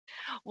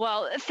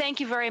Well, thank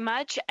you very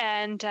much.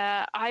 And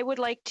I would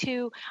like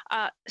to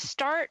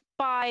start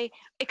by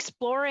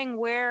exploring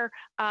where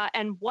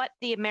and what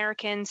the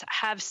Americans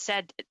have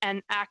said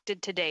and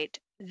acted to date.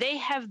 They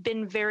have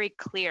been very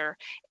clear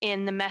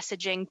in the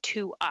messaging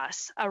to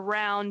us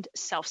around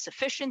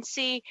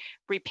self-sufficiency,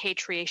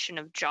 repatriation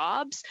of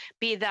jobs,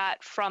 be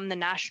that from the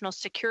national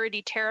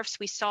security tariffs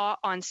we saw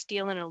on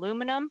steel and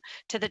aluminum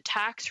to the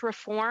tax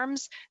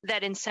reforms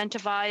that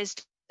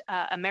incentivized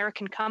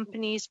American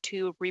companies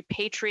to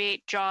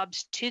repatriate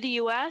jobs to the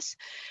US,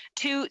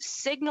 to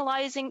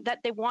signalizing that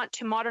they want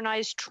to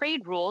modernize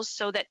trade rules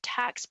so that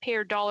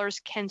taxpayer dollars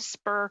can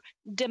spur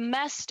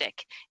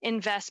domestic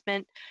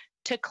investment,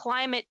 to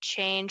climate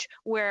change,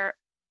 where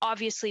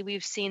obviously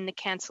we've seen the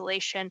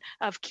cancellation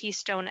of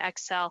Keystone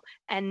XL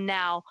and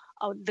now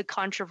the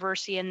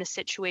controversy and the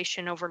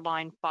situation over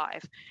Line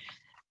 5.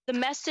 The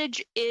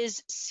message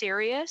is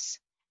serious.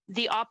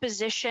 The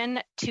opposition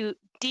to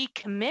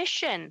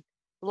decommission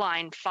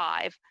Line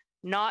 5,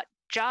 not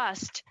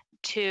just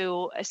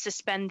to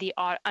suspend the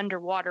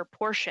underwater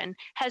portion,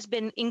 has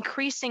been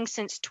increasing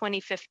since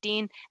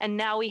 2015, and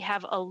now we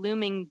have a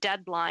looming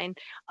deadline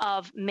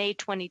of May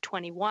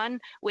 2021,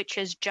 which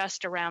is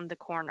just around the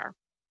corner.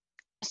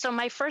 So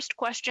my first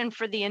question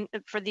for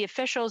the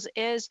officials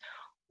is,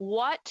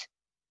 what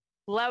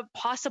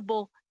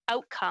possible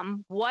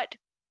outcome, what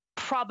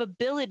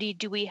probability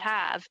do we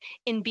have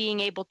in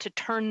being able to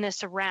turn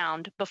this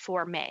around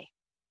before May?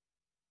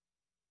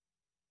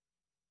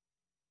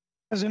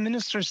 As the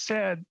minister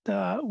said,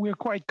 we're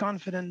quite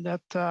confident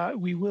that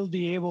we will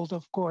be able,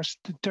 of course,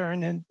 to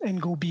turn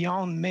and go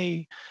beyond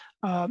May.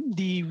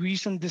 The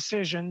recent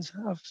decisions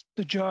of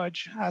the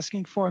judge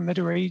asking for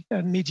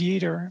a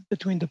mediator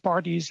between the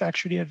parties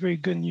actually had very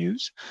good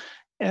news.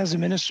 As the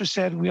minister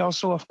said, we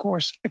also, of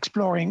course,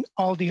 exploring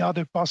all the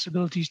other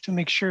possibilities to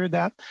make sure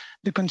that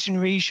the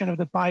continuation of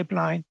the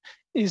pipeline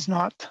is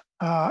not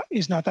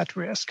at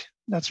risk.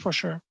 That's for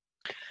sure.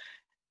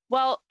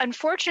 Well,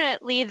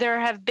 unfortunately, there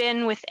have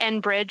been with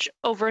Enbridge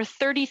over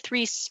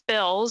 33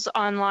 spills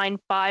on Line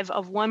 5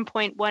 of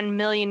 1.1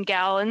 million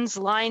gallons.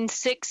 Line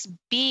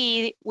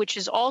 6B, which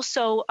is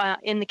also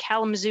in the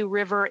Kalamazoo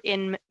River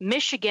in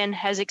Michigan,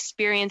 has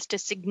experienced a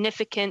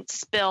significant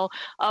spill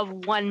of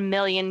 1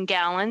 million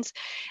gallons.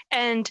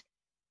 And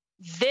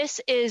this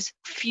is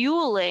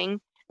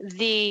fueling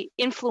the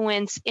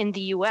influence in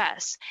the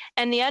US.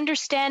 And the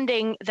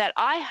understanding that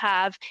I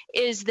have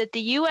is that the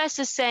US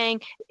is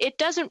saying it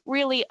doesn't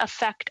really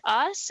affect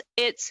us.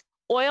 It's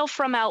oil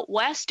from out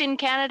west in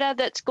Canada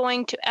that's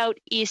going to out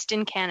east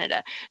in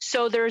Canada.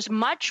 So there's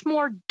much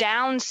more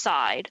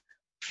downside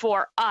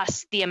for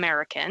us, the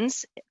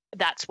Americans,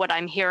 that's what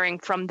I'm hearing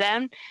from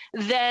them,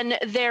 than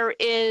there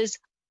is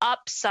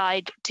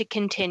upside to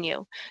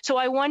continue. So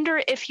I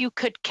wonder if you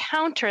could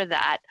counter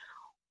that.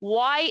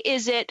 Why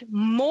is it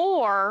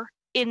more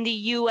in the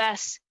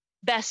U.S.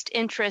 best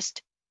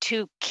interest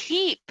to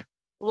keep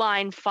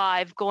Line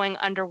 5 going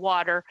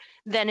underwater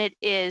than it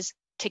is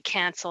to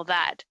cancel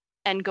that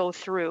and go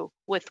through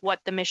with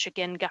what the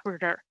Michigan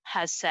governor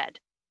has said?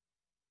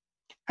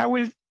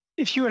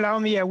 If you allow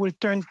me, I will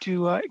turn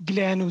to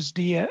Glenn, who's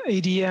the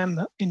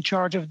ADM in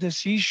charge of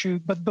this issue.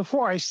 But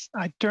before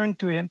I turn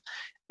to him,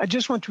 I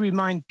just want to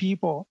remind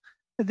people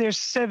there's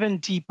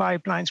 70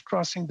 pipelines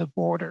crossing the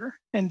border,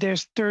 and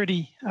there's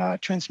 30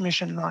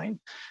 transmission lines.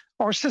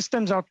 Our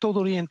systems are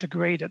totally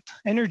integrated.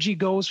 Energy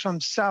goes from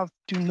south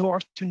to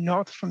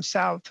north from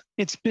south.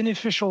 It's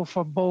beneficial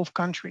for both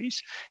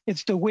countries.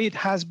 It's the way it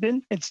has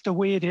been. It's the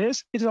way it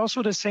is. It's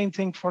also the same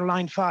thing for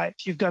Line 5.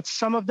 You've got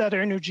some of that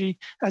energy,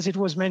 as it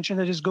was mentioned,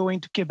 that is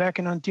going to Quebec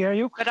and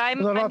Ontario. But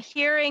I'm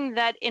hearing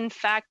that, in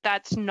fact,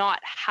 that's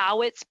not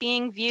how it's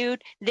being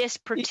viewed. This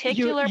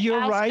particular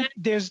You're right.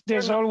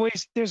 There's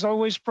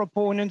always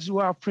proponents who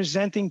are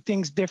presenting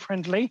things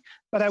differently.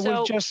 But I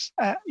will just,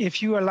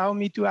 if you allow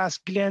me to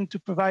ask Glenn to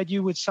provide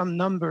you with some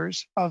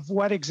numbers of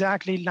what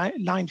exactly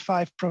Line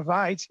 5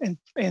 provides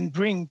and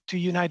bring to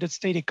United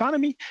States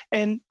economy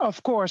and,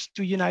 of course,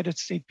 to United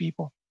States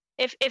people.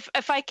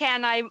 If I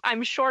can,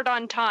 I'm short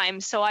on time.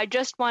 So I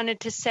just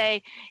wanted to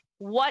say,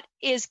 what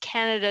is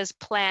Canada's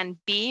plan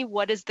B?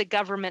 What is the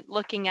government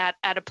looking at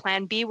a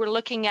plan B? We're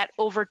looking at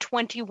over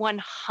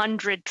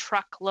 2,100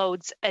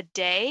 truckloads a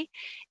day.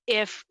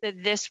 If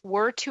this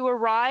were to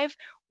arrive,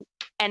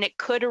 and it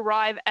could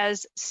arrive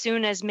as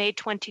soon as May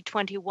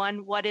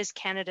 2021, what is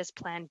Canada's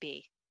plan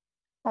B?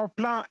 Our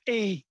plan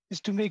A is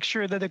to make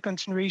sure that the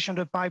continuation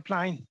of the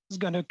pipeline is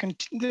going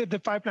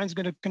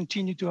to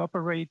continue to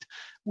operate.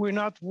 We're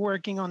not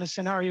working on the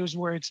scenarios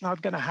where it's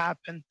not going to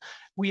happen.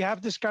 We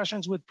have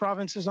discussions with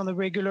provinces on a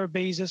regular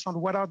basis on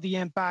what are the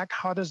impact,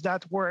 how does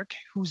that work,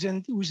 who's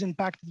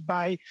impacted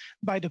by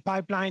the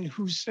pipeline,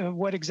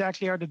 what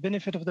exactly are the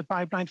benefit of the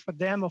pipeline for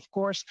them. Of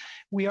course,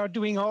 we are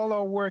doing all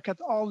our work at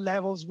all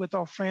levels with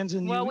our friends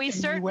in the US. Well, we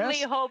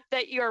certainly hope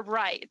that you're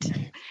right.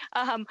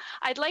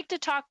 I'd like to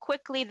talk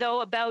quickly,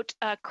 though, about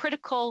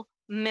critical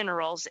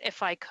minerals,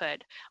 if I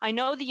could. I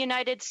know the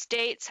United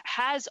States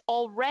has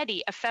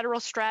already a federal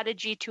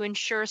strategy to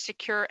ensure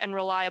secure and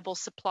reliable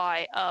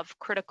supply of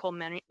critical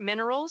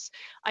minerals.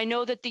 I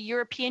know that the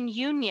European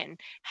Union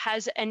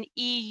has an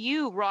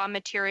EU raw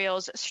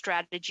materials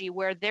strategy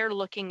where they're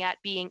looking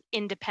at being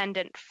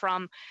independent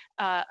from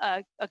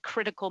a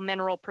critical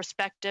mineral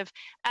perspective,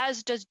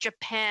 as does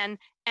Japan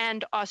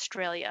and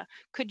Australia.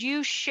 Could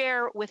you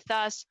share with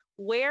us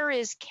where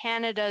is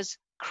Canada's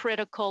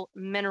critical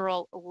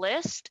mineral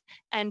list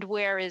and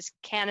where is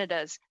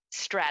Canada's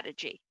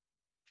strategy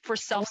for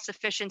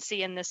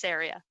self-sufficiency in this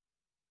area?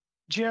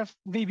 Jeff,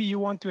 maybe you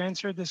want to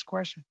answer this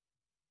question.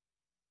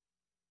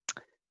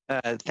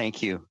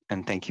 Thank you,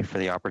 and thank you for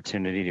the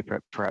opportunity to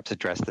perhaps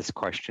address this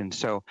question.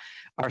 So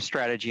our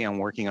strategy on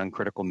working on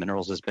critical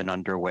minerals has been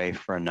underway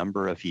for a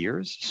number of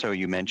years. So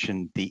you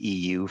mentioned the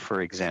EU,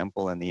 for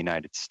example, and the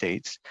United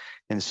States.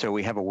 And so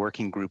we have a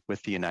working group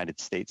with the United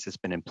States that's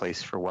been in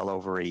place for well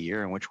over a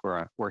year, in which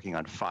we're working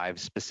on 5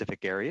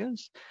 specific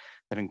areas.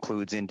 That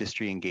includes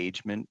industry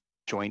engagement,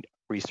 joint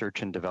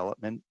research and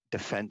development,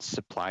 defense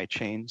supply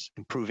chains,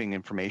 improving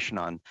information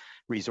on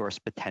resource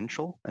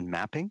potential and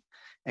mapping,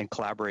 and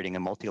collaborating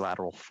in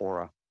multilateral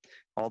fora.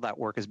 All that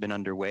work has been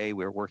underway.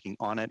 We're working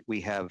on it.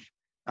 We have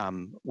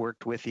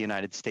worked with the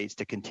United States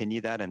to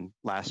continue that. And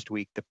last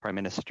week, the Prime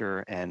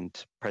Minister and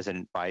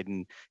President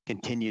Biden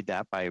continued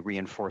that by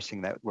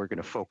reinforcing that we're going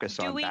to focus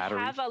on batteries. Do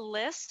we have a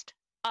list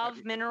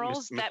of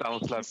minerals that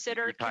we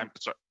consider?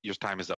 Your time is